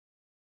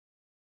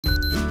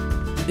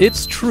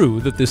It's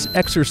true that this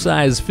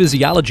exercise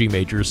physiology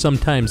major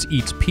sometimes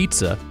eats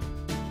pizza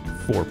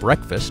for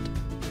breakfast,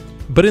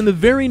 but in the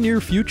very near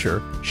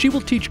future, she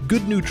will teach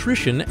good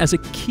nutrition as a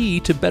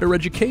key to better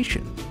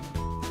education.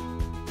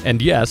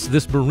 And yes,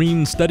 this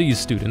marine studies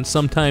student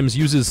sometimes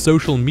uses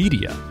social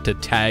media to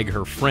tag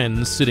her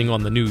friends sitting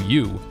on the new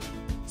U.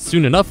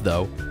 Soon enough,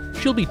 though,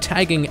 she'll be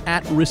tagging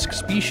at-risk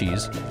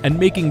species and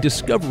making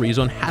discoveries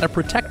on how to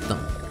protect them.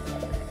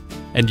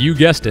 And you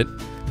guessed it,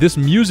 this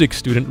music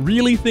student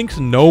really thinks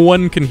no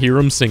one can hear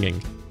him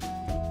singing.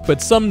 But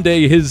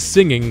someday his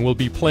singing will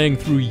be playing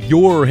through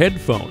your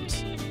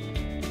headphones.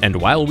 And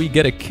while we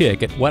get a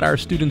kick at what our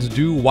students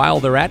do while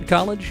they're at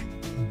college,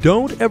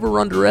 don't ever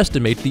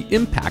underestimate the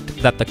impact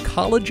that the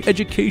college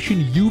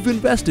education you've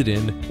invested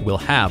in will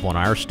have on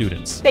our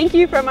students. Thank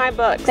you for my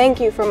books. Thank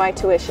you for my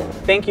tuition.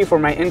 Thank you for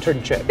my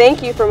internship.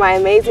 Thank you for my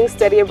amazing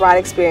study abroad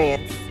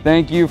experience.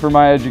 Thank you for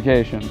my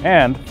education.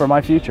 And for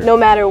my future. No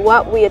matter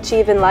what we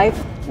achieve in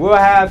life, We'll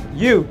have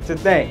you to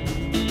thank.